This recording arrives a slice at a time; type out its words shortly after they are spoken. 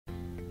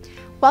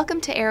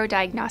Welcome to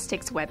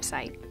Aerodiagnostics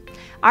website.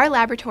 Our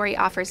laboratory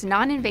offers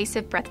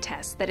non-invasive breath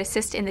tests that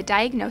assist in the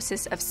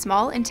diagnosis of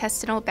small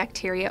intestinal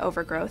bacteria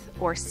overgrowth,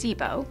 or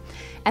SIBO,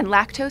 and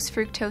lactose,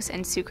 fructose,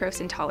 and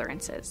sucrose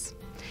intolerances.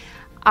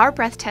 Our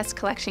breath test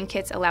collection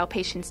kits allow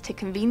patients to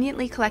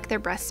conveniently collect their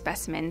breath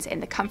specimens in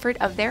the comfort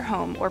of their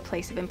home or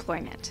place of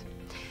employment.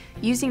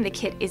 Using the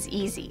kit is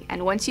easy,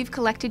 and once you've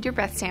collected your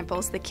breath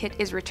samples, the kit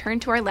is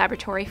returned to our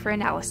laboratory for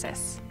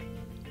analysis.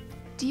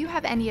 Do you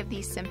have any of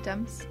these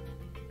symptoms?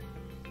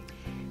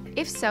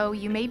 If so,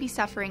 you may be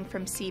suffering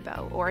from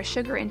SIBO, or a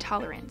sugar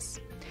intolerance.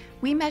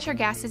 We measure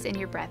gases in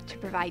your breath to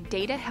provide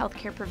data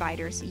healthcare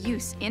providers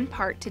use in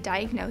part to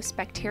diagnose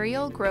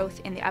bacterial growth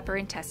in the upper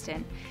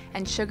intestine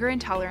and sugar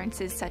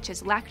intolerances such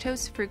as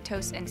lactose,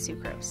 fructose, and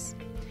sucrose.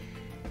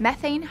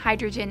 Methane,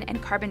 hydrogen,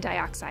 and carbon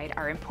dioxide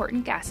are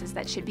important gases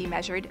that should be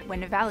measured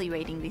when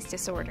evaluating these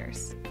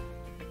disorders.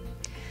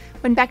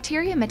 When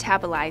bacteria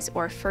metabolize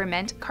or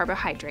ferment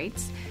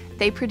carbohydrates,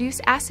 they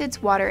produce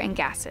acids, water, and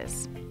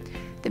gases.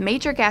 The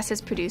major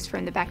gases produced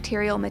from the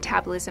bacterial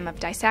metabolism of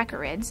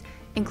disaccharids,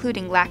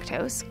 including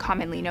lactose,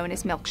 commonly known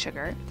as milk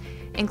sugar,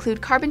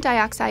 include carbon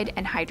dioxide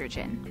and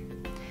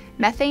hydrogen.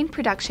 Methane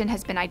production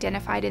has been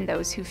identified in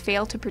those who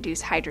fail to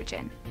produce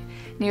hydrogen.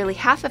 Nearly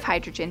half of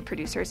hydrogen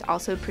producers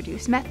also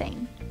produce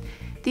methane.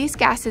 These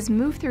gases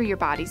move through your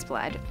body's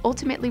blood,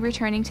 ultimately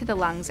returning to the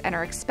lungs and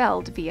are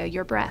expelled via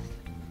your breath.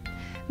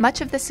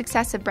 Much of the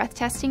success of breath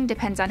testing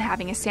depends on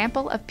having a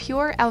sample of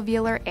pure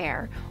alveolar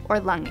air, or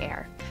lung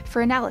air,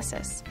 for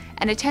analysis,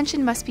 and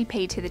attention must be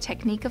paid to the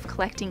technique of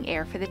collecting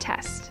air for the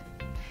test.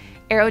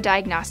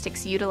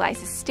 Aerodiagnostics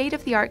utilizes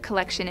state-of-the-art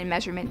collection and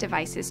measurement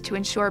devices to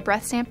ensure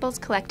breath samples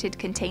collected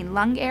contain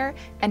lung air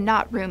and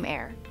not room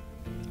air.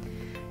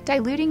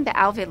 Diluting the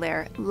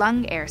alveolar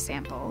lung air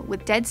sample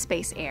with dead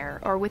space air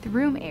or with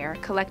room air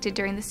collected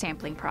during the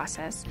sampling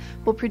process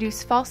will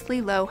produce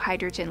falsely low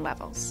hydrogen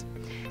levels.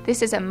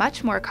 This is a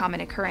much more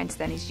common occurrence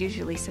than is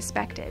usually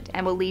suspected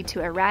and will lead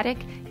to erratic,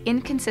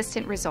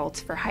 inconsistent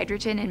results for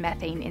hydrogen and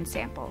methane in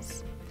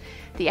samples.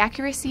 The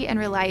accuracy and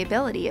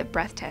reliability of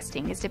breath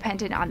testing is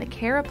dependent on the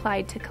care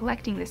applied to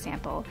collecting the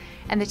sample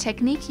and the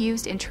technique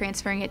used in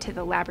transferring it to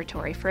the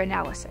laboratory for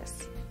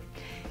analysis.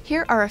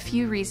 Here are a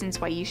few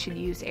reasons why you should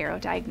use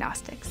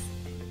Aerodiagnostics.